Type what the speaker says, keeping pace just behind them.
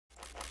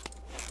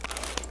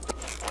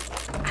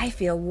I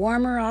feel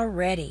warmer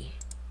already.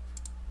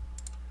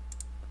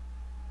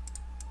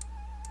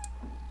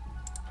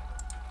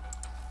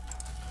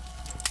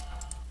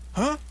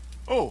 Huh?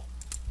 Oh,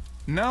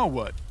 now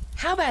what?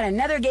 How about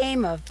another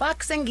game of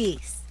fox and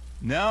geese?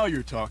 Now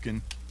you're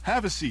talking.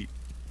 Have a seat.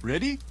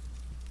 Ready?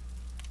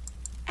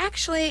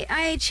 Actually,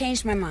 I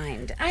changed my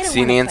mind. I don't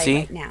See, want to Nancy? play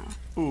right now.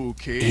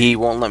 Okay. He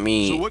won't let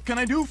me. So what can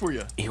I do for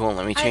you? He won't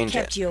let me I've change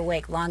kept it. you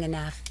awake long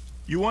enough.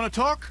 You want to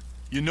talk?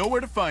 You know where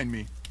to find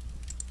me.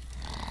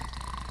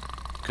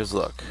 Because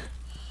look,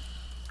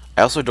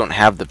 I also don't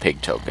have the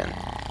pig token.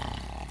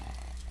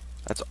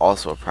 That's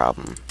also a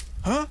problem.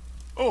 Huh?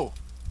 Oh,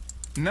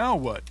 now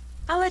what?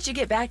 I'll let you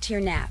get back to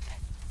your nap.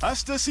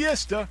 Hasta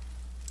siesta.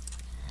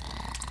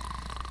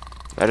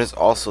 That is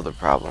also the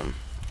problem.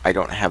 I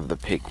don't have the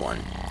pig one.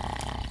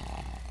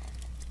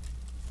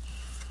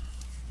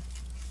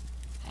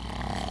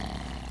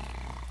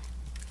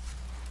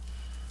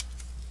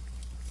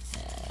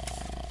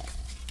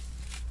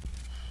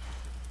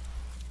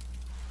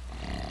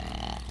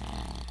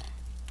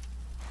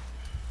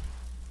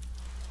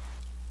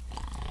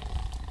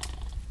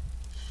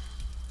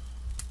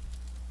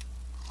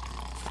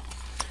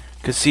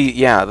 Cause see,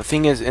 yeah, the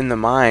thing is, in the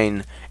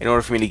mine, in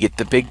order for me to get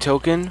the big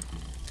token,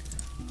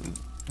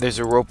 there's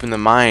a rope in the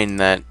mine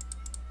that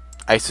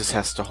Isis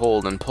has to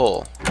hold and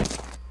pull.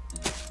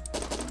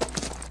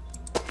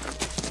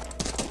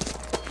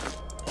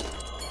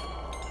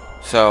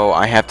 So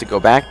I have to go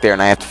back there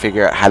and I have to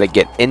figure out how to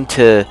get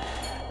into,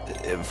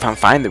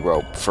 find the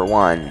rope for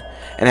one,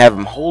 and have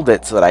him hold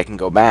it so that I can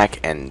go back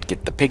and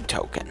get the pig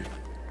token.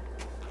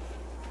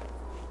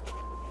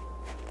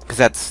 Cause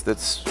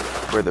that's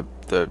where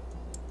the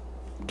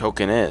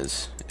token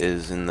is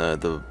in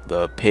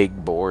the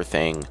pig boar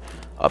thing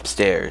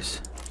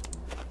upstairs.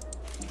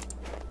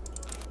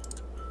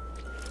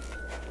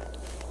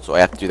 So I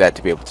have to do that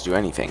to be able to do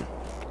anything.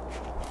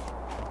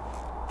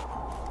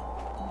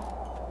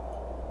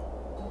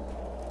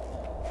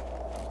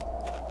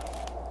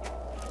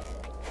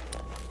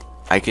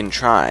 I can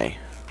try,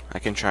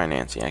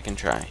 Nancy, I can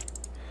try.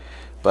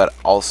 But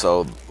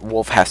also,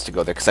 Wolf has to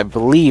go there, because I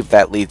believe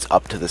that leads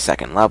up to the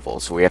second level.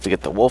 So we have to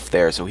get the Wolf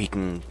there so he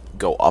can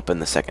go up in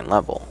the second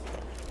level.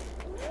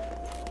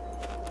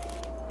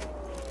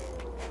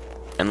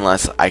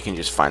 Unless I can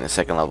just find the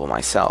second level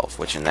myself,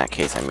 which in that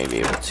case I may be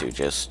able to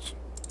just...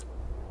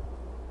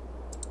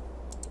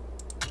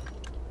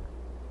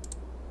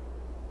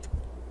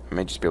 I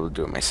may just be able to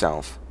do it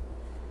myself.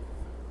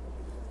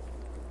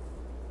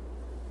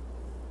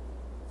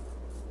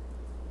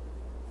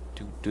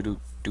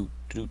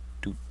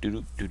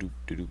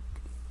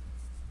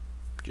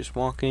 Just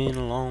walking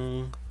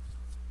along.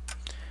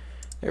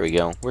 There we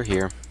go. We're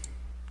here.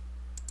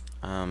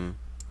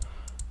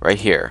 Right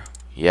here.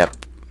 Yep.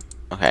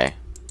 Okay.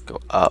 Go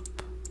up.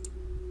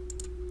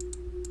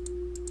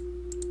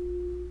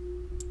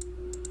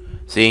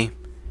 See?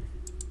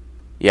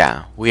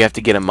 Yeah, we have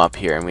to get him up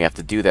here, and we have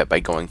to do that by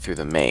going through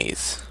the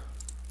maze.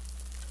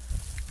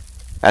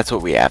 That's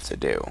what we have to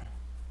do.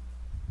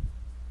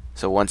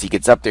 So once he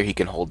gets up there, he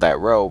can hold that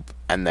rope,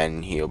 and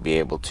then he'll be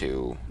able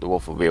to, the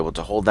wolf will be able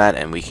to hold that,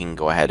 and we can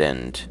go ahead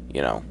and,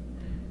 you know,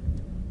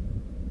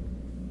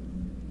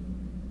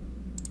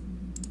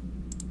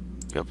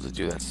 be able to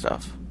do that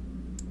stuff.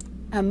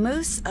 A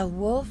moose, a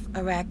wolf,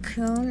 a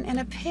raccoon,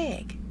 and a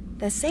pig.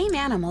 The same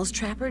animals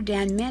Trapper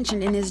Dan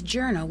mentioned in his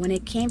journal when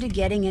it came to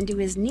getting into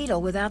his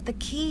needle without the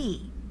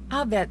key.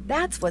 I'll bet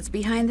that's what's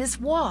behind this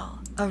wall.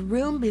 A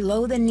room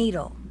below the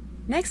needle.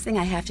 Next thing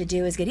I have to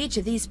do is get each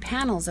of these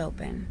panels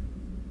open.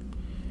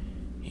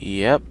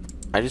 Yep.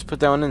 I just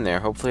put that one in there.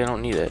 Hopefully I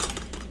don't need it.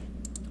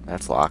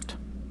 That's locked.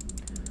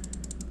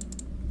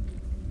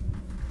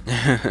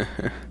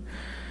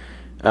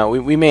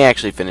 We may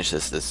actually finish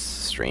this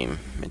stream.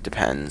 It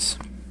depends.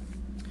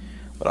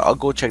 But I'll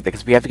go check that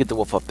because we have to get the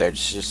wolf up there.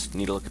 Just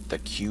need to look at the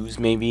cues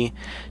maybe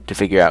to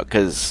figure out,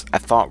 because I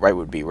thought right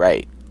would be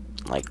right.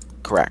 Like,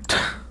 correct.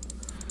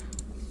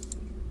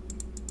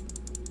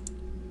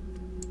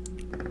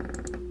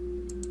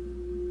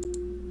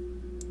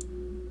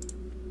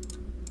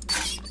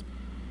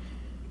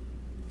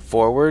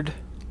 Forward,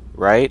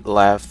 right,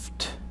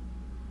 left,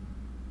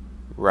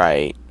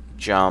 right,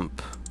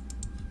 jump.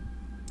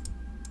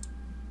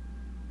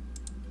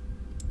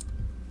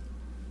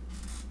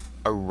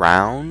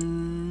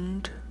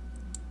 Around?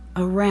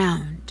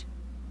 Around.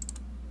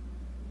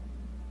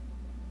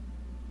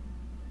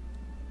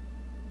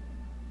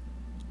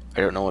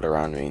 I don't know what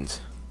around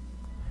means.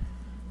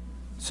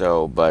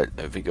 So, but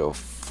if we go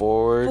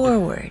forward,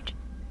 Forward.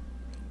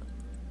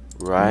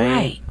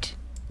 right,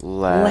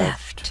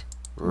 left,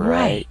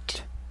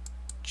 right,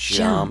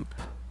 jump,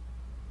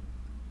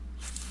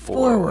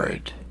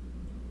 forward.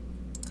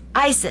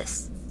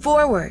 Isis.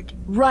 Forward.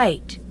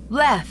 Right.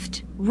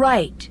 Left.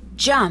 Right.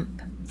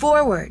 Jump.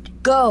 Forward.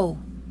 Go.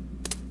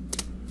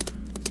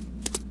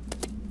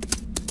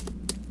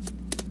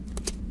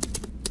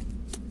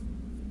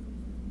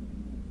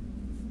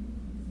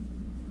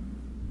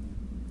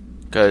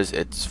 Because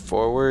it's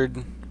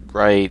forward,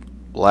 right,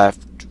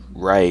 left,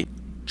 right,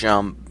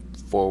 jump,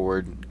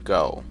 forward,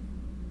 go.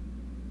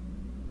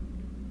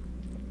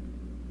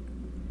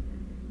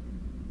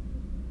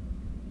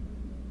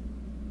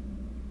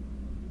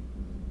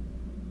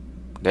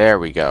 There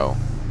we go.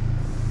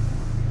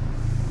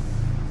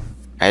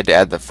 I had to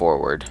add the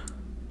forward.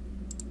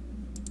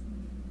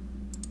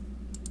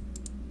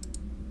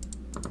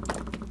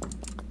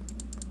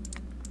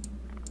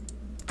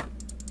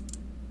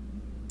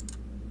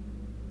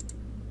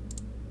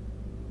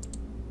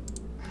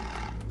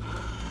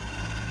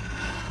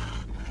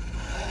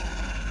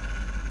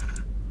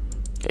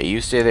 Okay,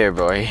 you stay there,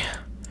 boy.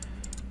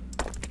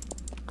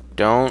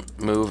 Don't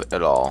move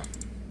at all.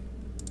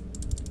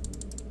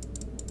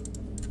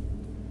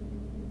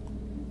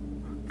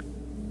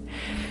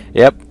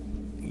 Yep,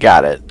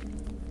 got it.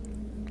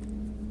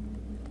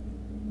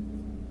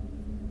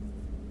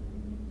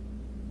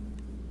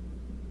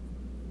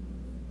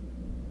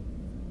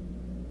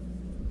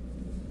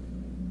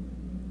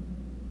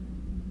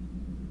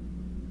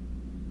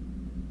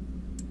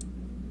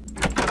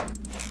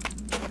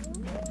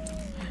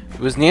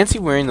 Was Nancy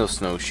wearing those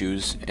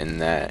snowshoes in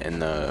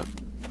the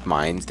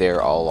mines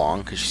there all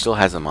along? Because she still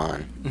has them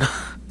on.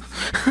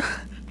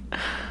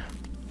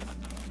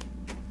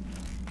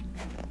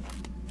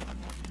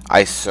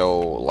 I so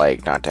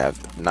like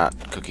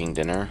not cooking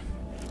dinner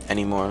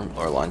anymore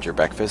or lunch or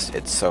breakfast.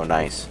 It's so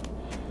nice.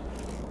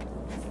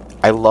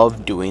 I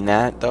love doing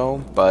that though,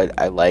 but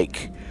I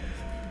like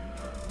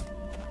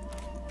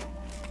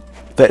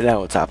that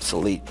now it's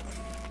obsolete.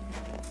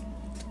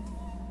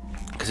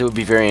 Because it would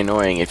be very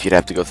annoying if you'd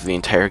have to go through the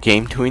entire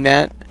game doing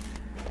that.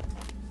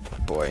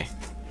 Boy.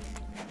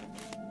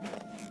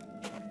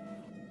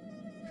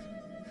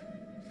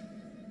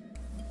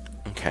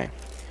 Okay.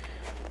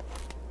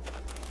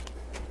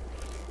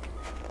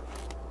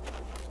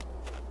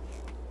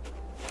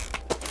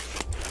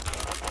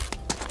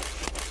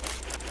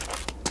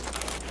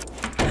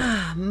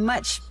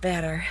 Much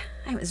better.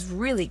 I was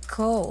really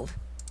cold.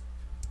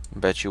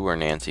 Bet you were,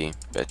 Nancy.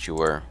 Bet you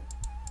were.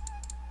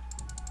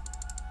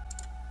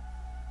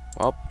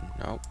 Well,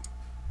 nope.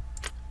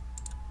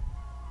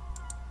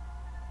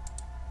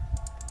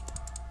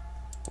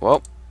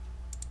 Well.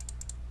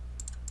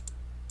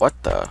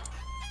 What the?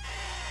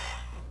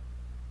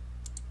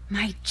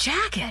 My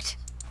jacket!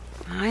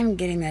 I'm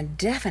getting a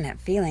definite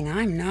feeling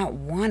I'm not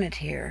wanted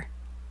here.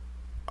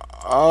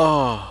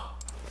 Oh.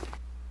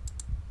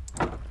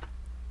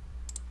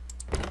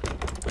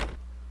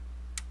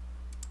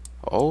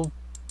 Oh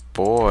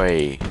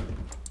boy.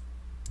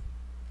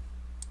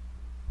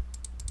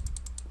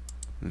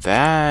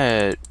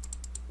 That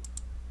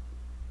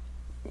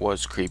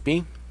was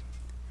creepy.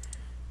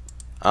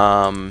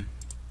 Oh,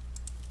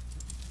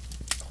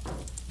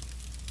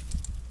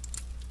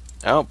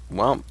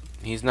 well,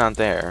 he's not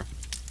there.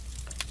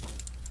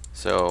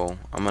 So,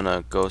 I'm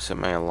gonna go set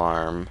my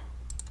alarm.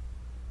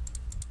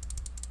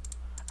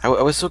 I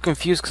was so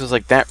confused because,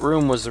 like, that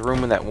room was the room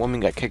where that woman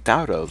got kicked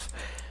out of.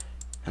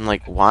 And,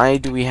 like, why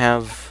do we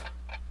have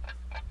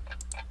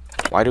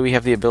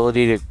the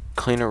ability to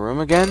clean a room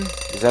again?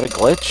 Is that a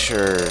glitch,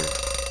 or...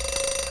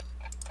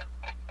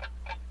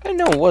 I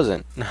know it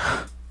wasn't.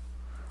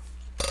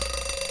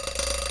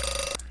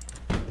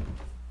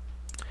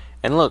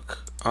 And look,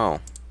 oh.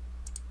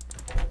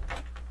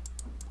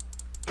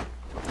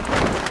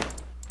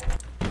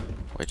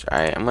 Which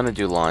I'm gonna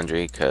do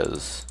laundry,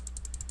 because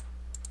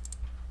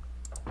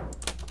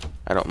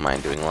I don't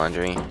mind doing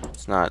laundry.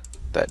 It's not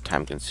that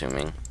time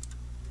consuming.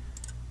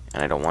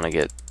 And I don't want to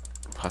get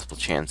a possible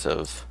chance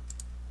of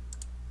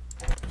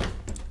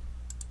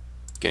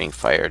getting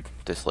fired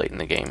this late in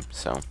the game,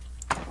 so.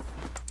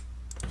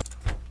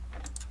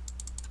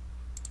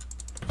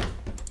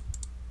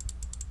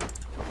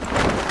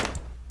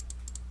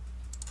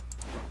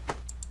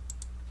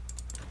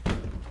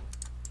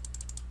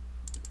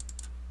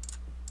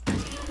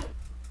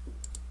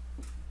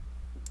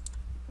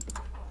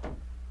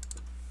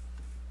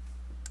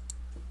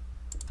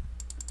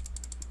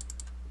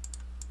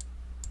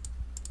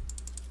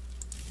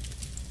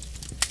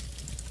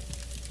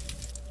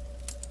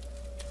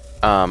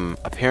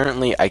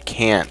 Apparently I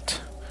can't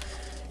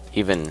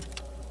even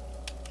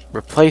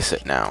replace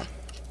it now.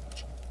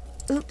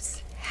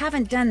 Oops,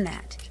 haven't done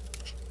that.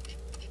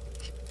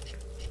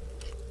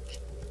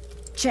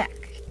 Check.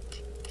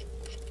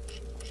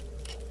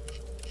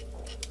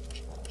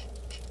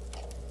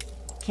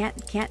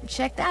 Can't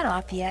check that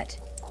off yet.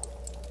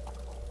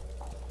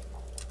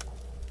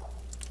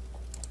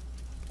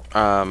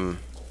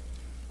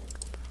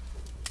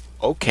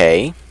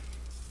 Okay.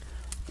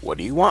 What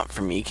do you want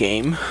from me,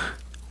 game?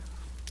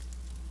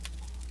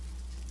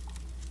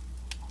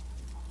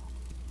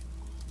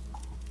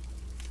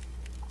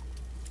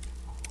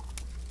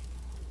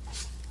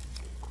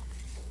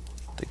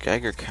 The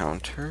Geiger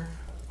counter.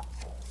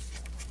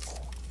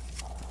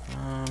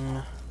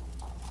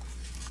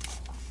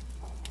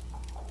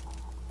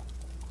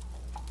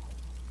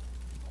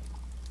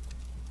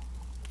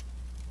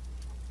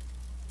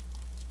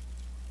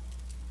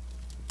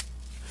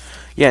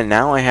 Yeah,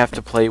 now I have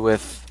to play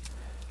with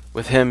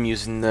him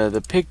using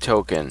the pig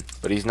token,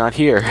 but he's not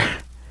here.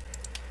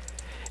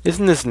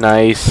 Isn't this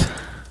nice?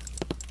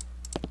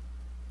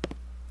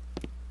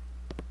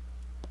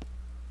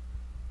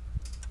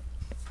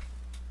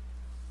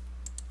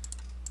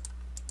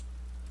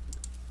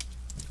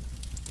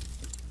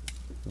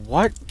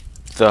 What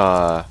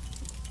the...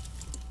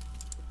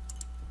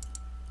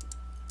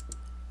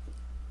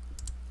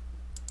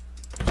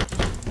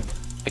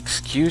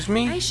 Excuse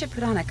me? I should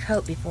put on a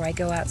coat before I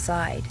go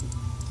outside.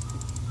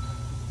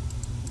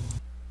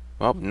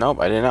 Well, nope,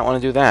 I did not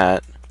want to do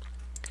that.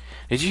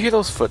 Did you hear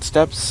those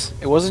footsteps?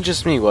 It wasn't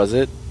just me, was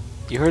it?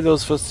 You heard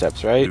those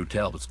footsteps, right? Lou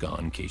Talbot's gone,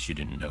 in case you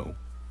didn't know.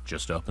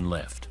 Just up and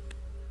left.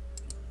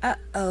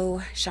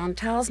 Uh-oh,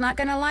 Chantal's not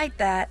gonna like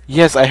that.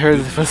 Yes, I heard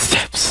the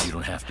footsteps. You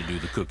don't have to do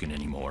the cooking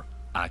anymore.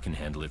 I can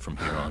handle it from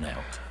here on out.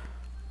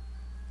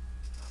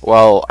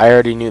 Well, I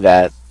already knew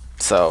that,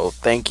 so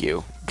thank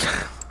you.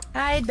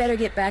 I'd better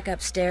get back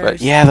upstairs.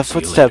 But yeah, the See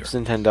you footsteps,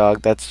 later.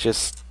 Nintendog,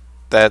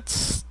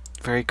 that's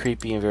very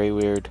creepy and very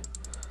weird.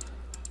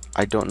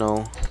 I don't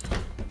know.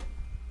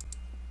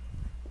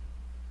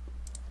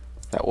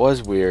 That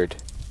was weird.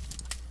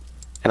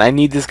 And I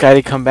need this guy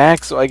to come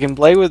back so I can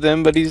play with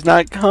him, but he's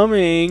not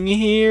coming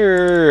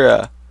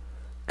here.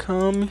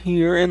 Come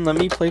here and let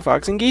me play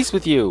Fox and Geese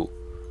with you.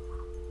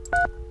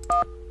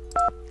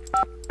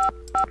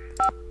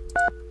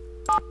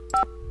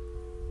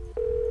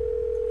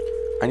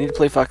 I need to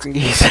play Fox and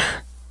Geese. Hey,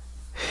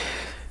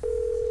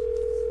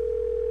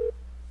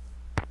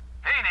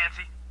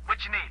 Nancy.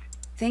 What you need?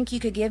 Think you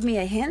could give me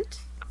a hint?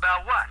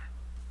 About what?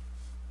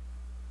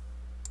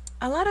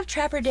 A lot of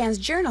Trapper Dan's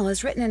journal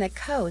is written in a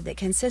code that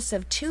consists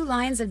of 2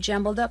 lines of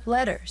jumbled up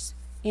letters.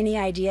 Any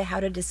idea how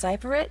to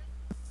decipher it?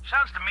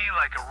 Sounds to me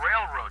like a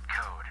railroad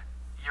code.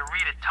 You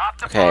read it top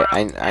to Okay,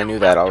 bottom. I and knew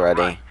left that to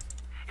already. right.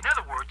 In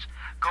other words,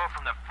 go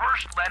from the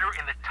first letter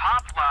in the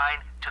top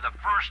line to the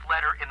first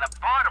letter in the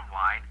bottom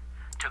line,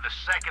 to the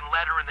second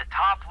letter in the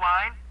top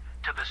line,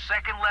 to the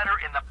second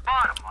letter in the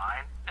bottom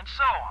line, and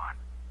so on.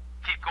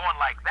 Keep going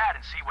like that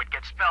and see what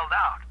gets spelled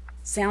out.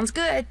 Sounds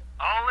good.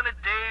 All in a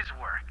day's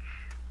work.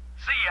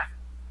 See ya.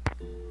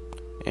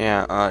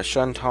 Yeah,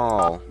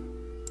 Chantal.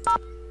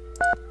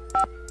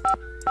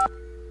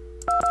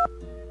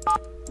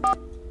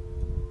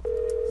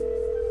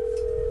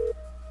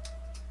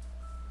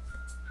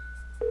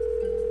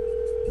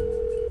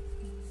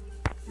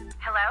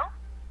 Hello?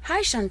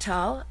 Hi,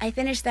 Chantal. I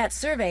finished that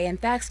survey and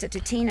faxed it to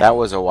Tina. That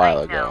was a while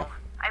I ago. know.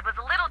 I was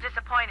a little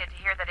disappointed to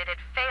hear that it had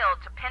failed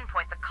to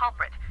pinpoint the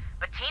culprit,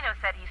 but Tino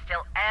said he's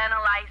still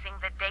analyzing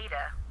the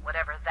data,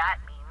 whatever that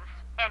means.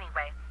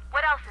 Anyway,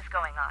 what else is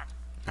going on?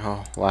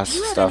 Oh, lots Do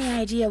you of have stuff. any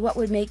idea what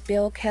would make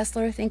Bill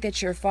Kessler think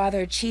that your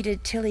father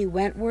cheated Tilly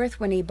Wentworth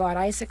when he bought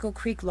Icicle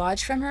Creek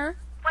Lodge from her?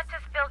 What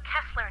does Bill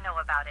Kessler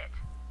know about it?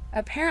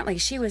 Apparently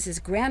she was his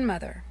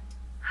grandmother.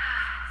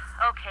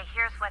 Okay,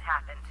 here's what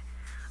happened.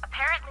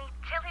 Apparently,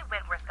 Tilly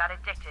Wentworth got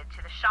addicted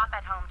to the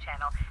shop-at-home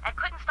channel and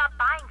couldn't stop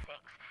buying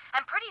things.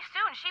 And pretty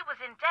soon she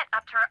was in debt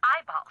up to her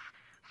eyeballs.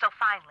 So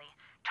finally,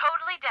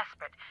 totally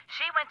desperate,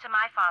 she went to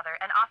my father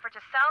and offered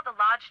to sell the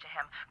lodge to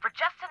him for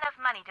just enough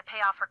money to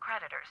pay off her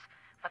creditors.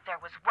 But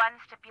there was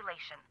one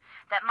stipulation,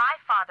 that my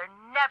father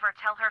never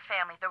tell her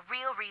family the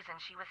real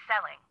reason she was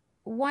selling.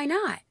 Why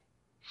not?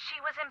 She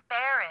was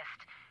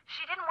embarrassed.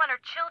 She didn't want her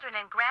children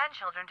and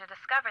grandchildren to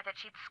discover that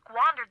she'd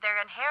squandered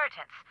their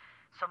inheritance.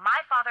 So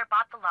my father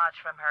bought the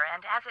lodge from her,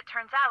 and as it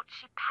turns out,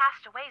 she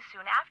passed away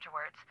soon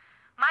afterwards.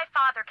 My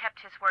father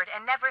kept his word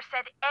and never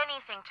said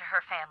anything to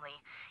her family,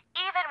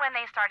 even when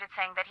they started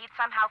saying that he'd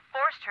somehow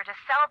forced her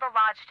to sell the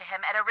lodge to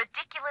him at a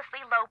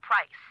ridiculously low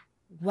price.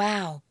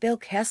 Wow, Bill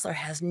Kessler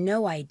has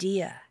no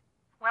idea.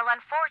 Well,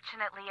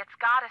 unfortunately, it's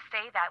gotta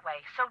stay that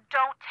way, so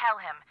don't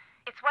tell him.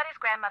 It's what his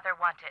grandmother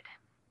wanted.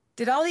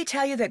 Did Ollie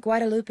tell you that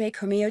Guadalupe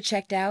Comillo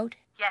checked out?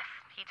 Yes,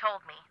 he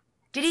told me.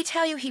 Did he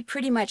tell you he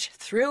pretty much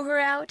threw her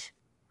out?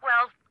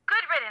 Well,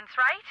 good riddance,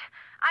 right?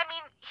 I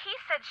mean, he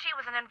said she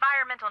was an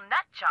environmental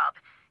nut job.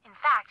 In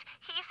fact,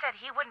 he said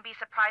he wouldn't be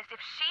surprised if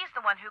she's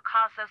the one who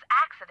caused those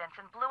accidents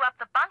and blew up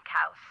the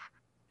bunkhouse.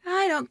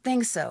 I don't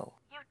think so.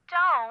 You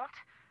don't?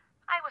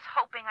 I was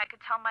hoping I could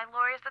tell my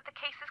lawyers that the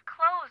case is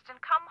closed and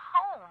come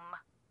home.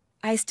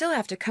 I still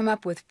have to come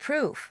up with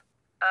proof.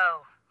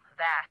 Oh,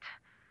 that.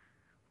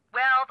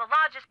 Well, the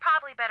lodge is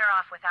probably better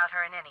off without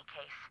her in any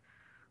case.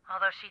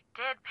 Although she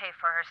did pay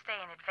for her stay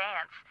in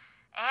advance,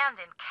 and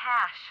in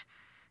cash.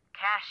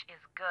 Cash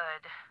is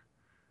good.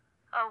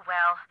 Oh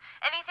well.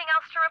 Anything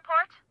else to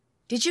report?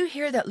 Did you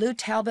hear that Lou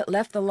Talbot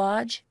left the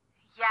lodge?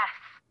 Yes.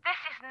 This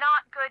is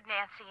not good,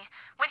 Nancy.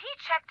 When he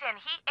checked in,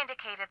 he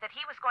indicated that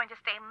he was going to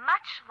stay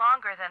much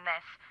longer than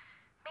this.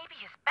 Maybe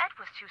his bed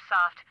was too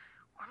soft,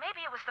 or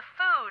maybe it was the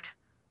food.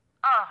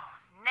 Oh,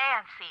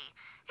 Nancy,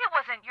 it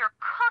wasn't your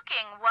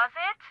cooking, was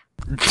it?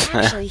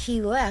 Actually,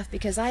 he left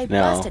because I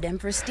No. busted him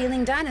for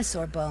stealing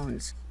dinosaur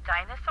bones.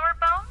 Dinosaur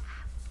bones?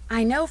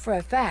 I know for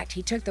a fact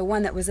he took the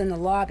one that was in the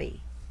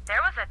lobby.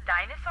 There was a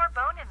dinosaur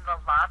bone in the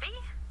lobby?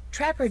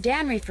 Trapper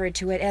Dan referred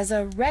to it as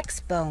a Rex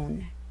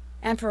bone.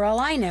 And for all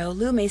I know,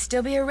 Lou may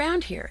still be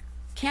around here,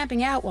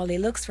 camping out while he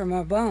looks for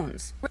more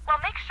bones. Well,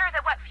 make sure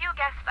that what few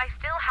guests I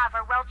still have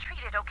are well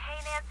treated, okay,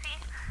 Nancy?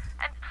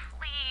 And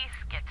please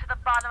get to the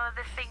bottom of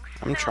this thing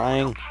soon, I'm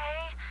trying.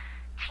 okay?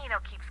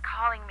 Tino keeps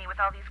calling me with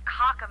all these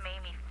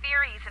cockamamie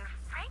theories, and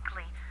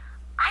frankly,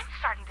 I'm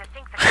starting to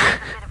think that he's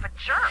a bit of a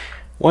jerk.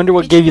 Wonder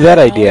what Did gave you know that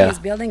Ollie idea. is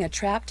building a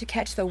trap to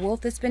catch the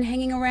wolf that's been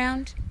hanging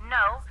around?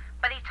 No,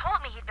 but he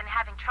told me he'd been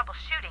having trouble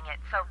shooting it,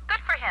 so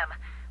good for him.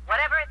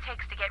 Whatever it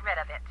takes to get rid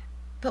of it.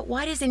 But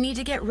why does he need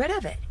to get rid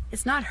of it?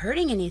 It's not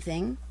hurting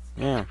anything.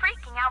 Yeah. It's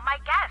freaking out my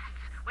guests,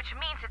 which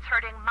means it's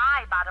hurting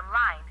my bottom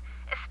line,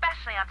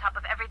 especially on top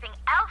of everything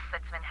else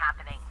that's been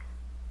happening.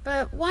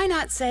 But why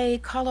not, say,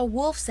 call a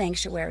wolf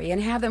sanctuary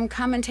and have them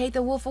come and take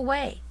the wolf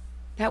away?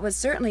 That would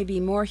certainly be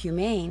more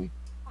humane.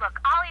 Look,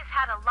 Ollie's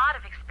had a lot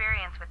of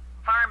experience with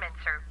varmints,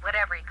 or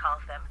whatever he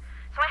calls them,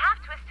 so I have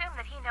to assume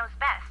that he knows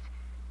best.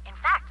 In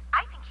fact,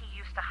 I think he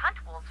used to hunt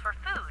wolves for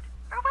food.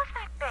 Or was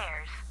that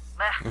bears?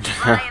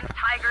 Lions,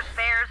 tigers,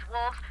 bears,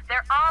 wolves,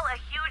 they're all a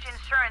huge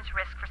insurance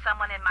risk for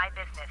someone in my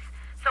business.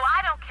 So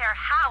I don't care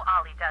how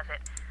Ollie does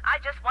it. I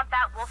just want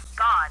that wolf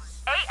gone.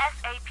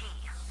 ASAP.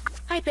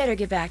 I'd better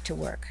get back to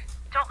work.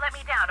 Don't let me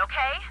down,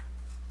 okay?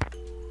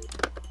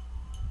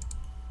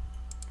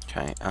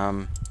 Okay,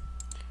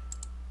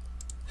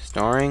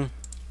 snoring?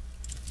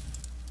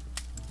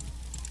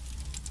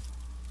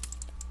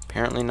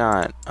 Apparently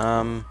not.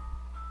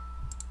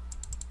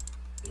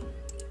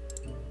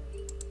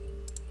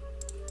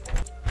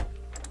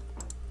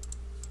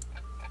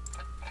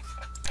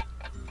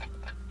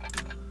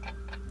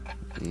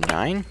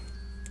 9?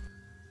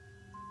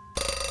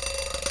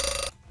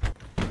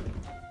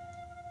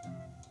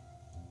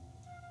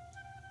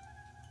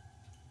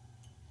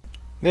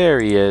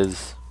 There he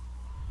is.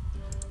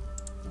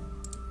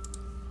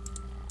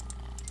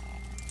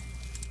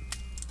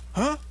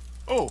 Huh?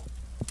 Oh,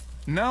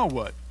 now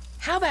what?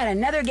 How about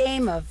another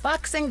game of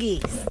fox and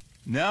geese?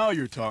 Now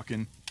you're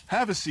talking.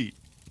 Have a seat.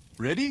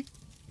 Ready?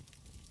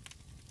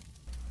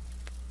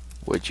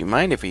 Would you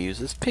mind if we use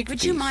this pig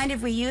Would you piece? mind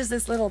if we use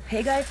this little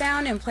pig I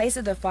found in place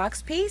of the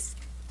fox piece?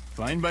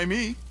 Fine by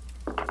me.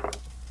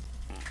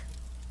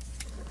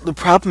 The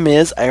problem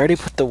is, I already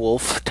put the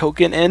wolf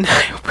token in. I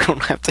hope we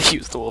don't have to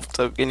use the wolf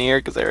token here,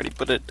 because I already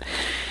put it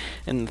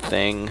in the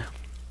thing.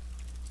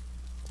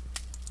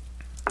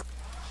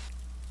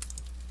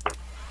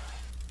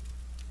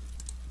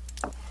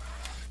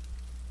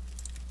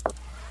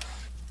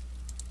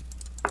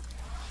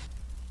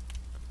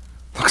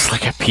 Looks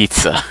like a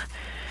pizza.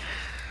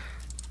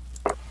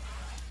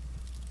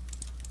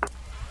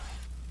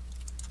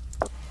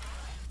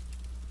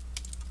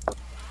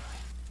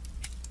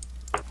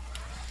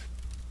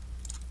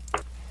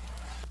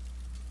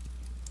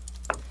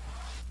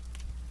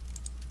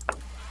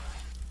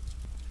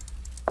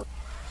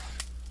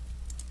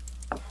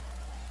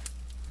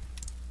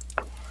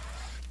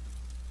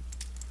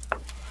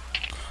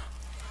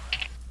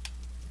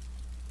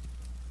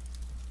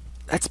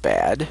 That's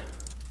bad.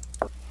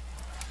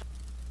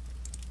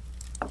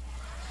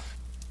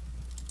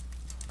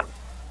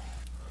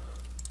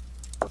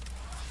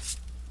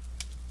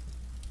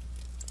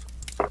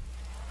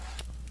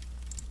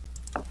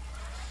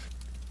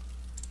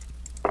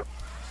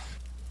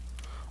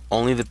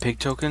 Only the pig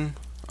token?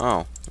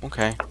 Oh,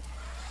 okay.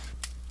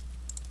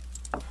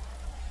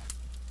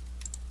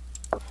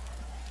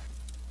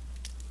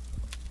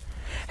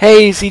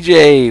 Hey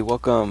CJ,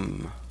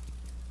 welcome.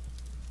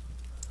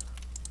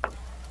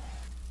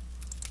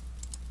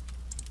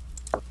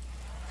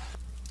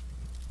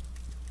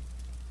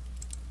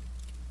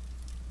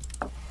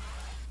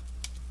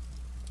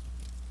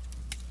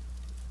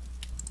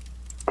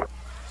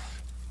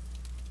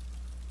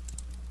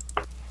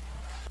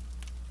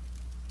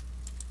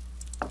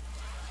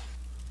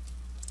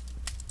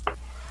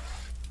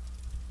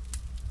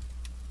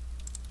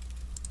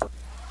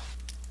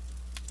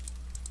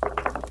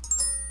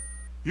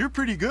 You're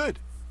pretty good.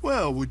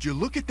 Well, would you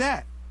look at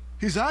that?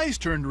 His eyes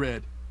turned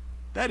red.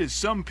 That is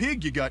some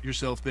pig you got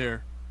yourself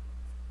there.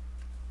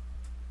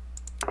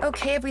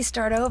 Okay if we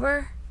start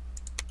over?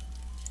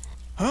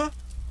 Huh?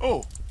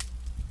 Oh,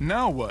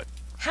 now what?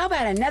 How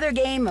about another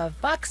game of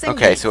fox and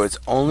Okay, geese? so it's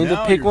only the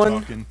Now pig you're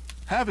one? talking.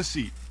 Have a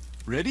seat.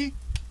 Ready?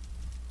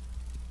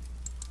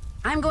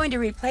 I'm going to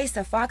replace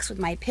the fox with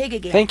my pig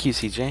again. Thank you,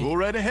 CJ. Go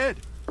right ahead.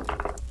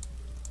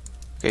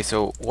 Okay,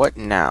 so what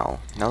now?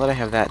 Now that I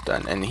have that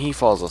done, and he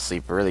falls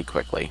asleep really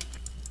quickly.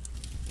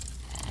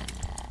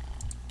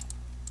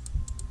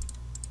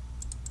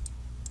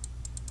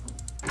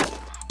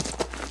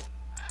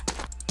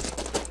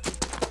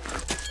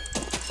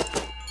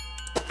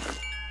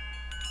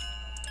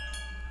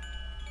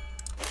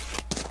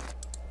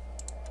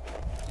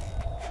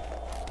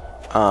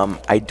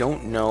 I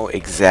don't know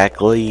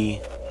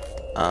exactly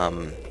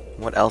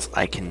what else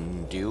I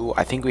can do.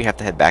 I think we have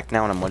to head back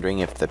now, and I'm wondering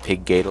if the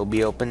pig gate will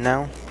be open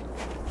now.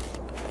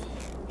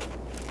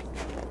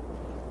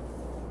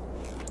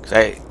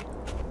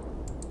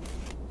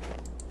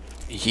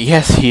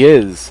 Yes, he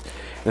is.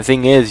 The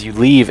thing is, you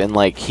leave and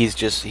like he's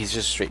just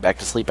straight back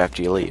to sleep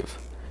after you leave.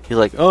 He's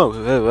like,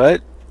 oh,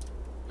 what?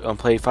 I'll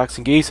play Fox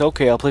and Geese.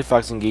 Okay, I'll play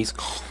Fox and Geese.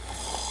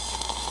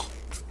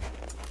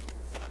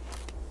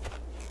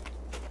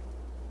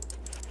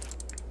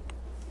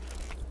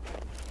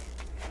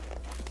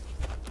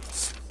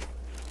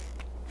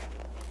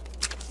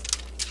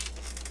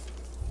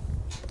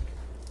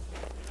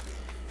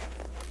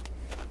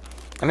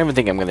 don't even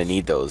think I'm gonna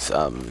need those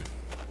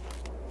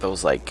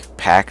like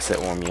packs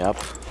that warm me up.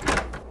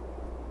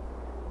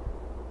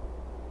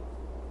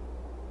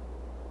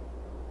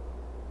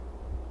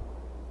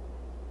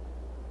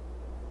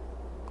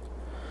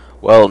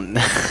 Well,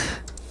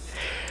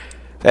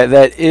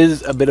 that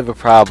is a bit of a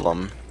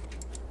problem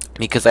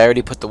because I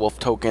already put the wolf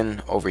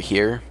token over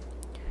here.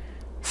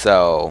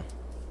 So,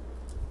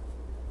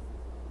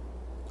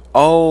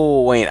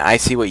 oh wait, I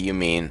see what you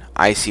mean.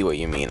 I see what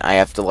you mean. I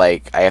have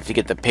to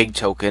get the pig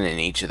token in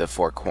each of the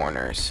 4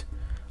 corners.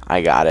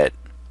 I got it.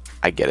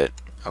 I get it.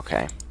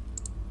 Okay.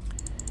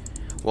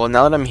 Well,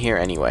 now that I'm here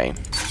anyway,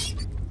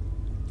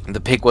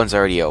 the pig one's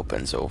already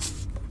open, so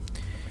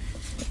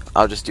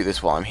I'll just do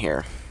this while I'm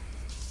here.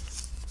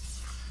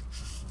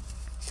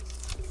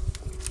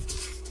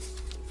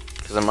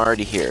 Because I'm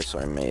already here, so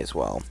I may as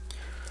well.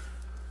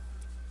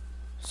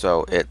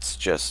 So it's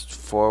just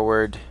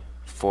forward,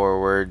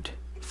 forward,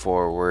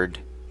 forward,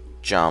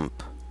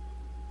 jump,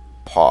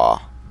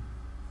 paw,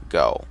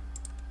 go.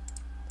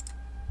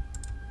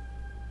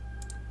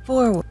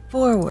 Forward,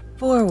 forward,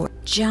 forward,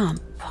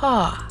 jump,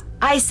 paw.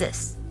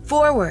 Isis.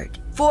 Forward,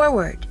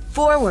 forward,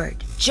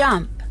 forward,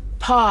 jump,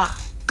 paw,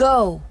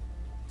 go.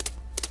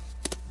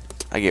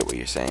 I get what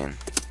you're saying.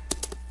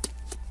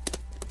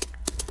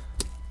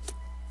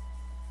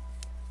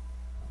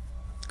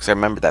 Because I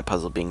remember that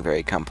puzzle being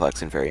very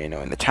complex and very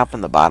annoying. The top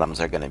and the bottoms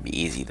are going to be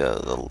easy.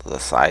 The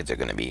sides are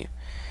going to be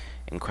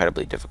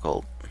incredibly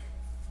difficult.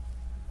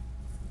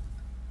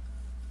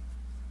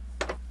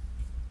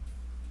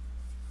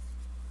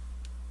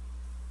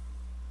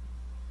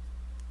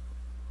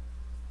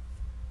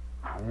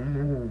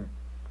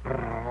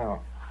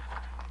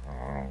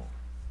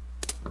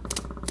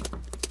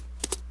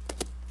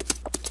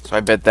 So I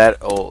bet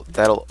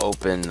that'll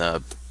open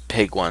the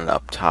pig one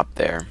up top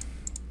there.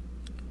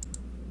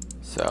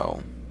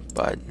 So,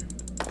 but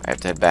I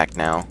have to head back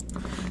now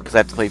because I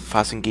have to play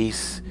Foss and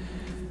Geese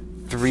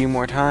 3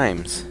 more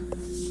times.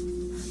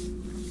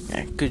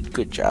 Yeah,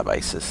 good job,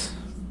 Isis.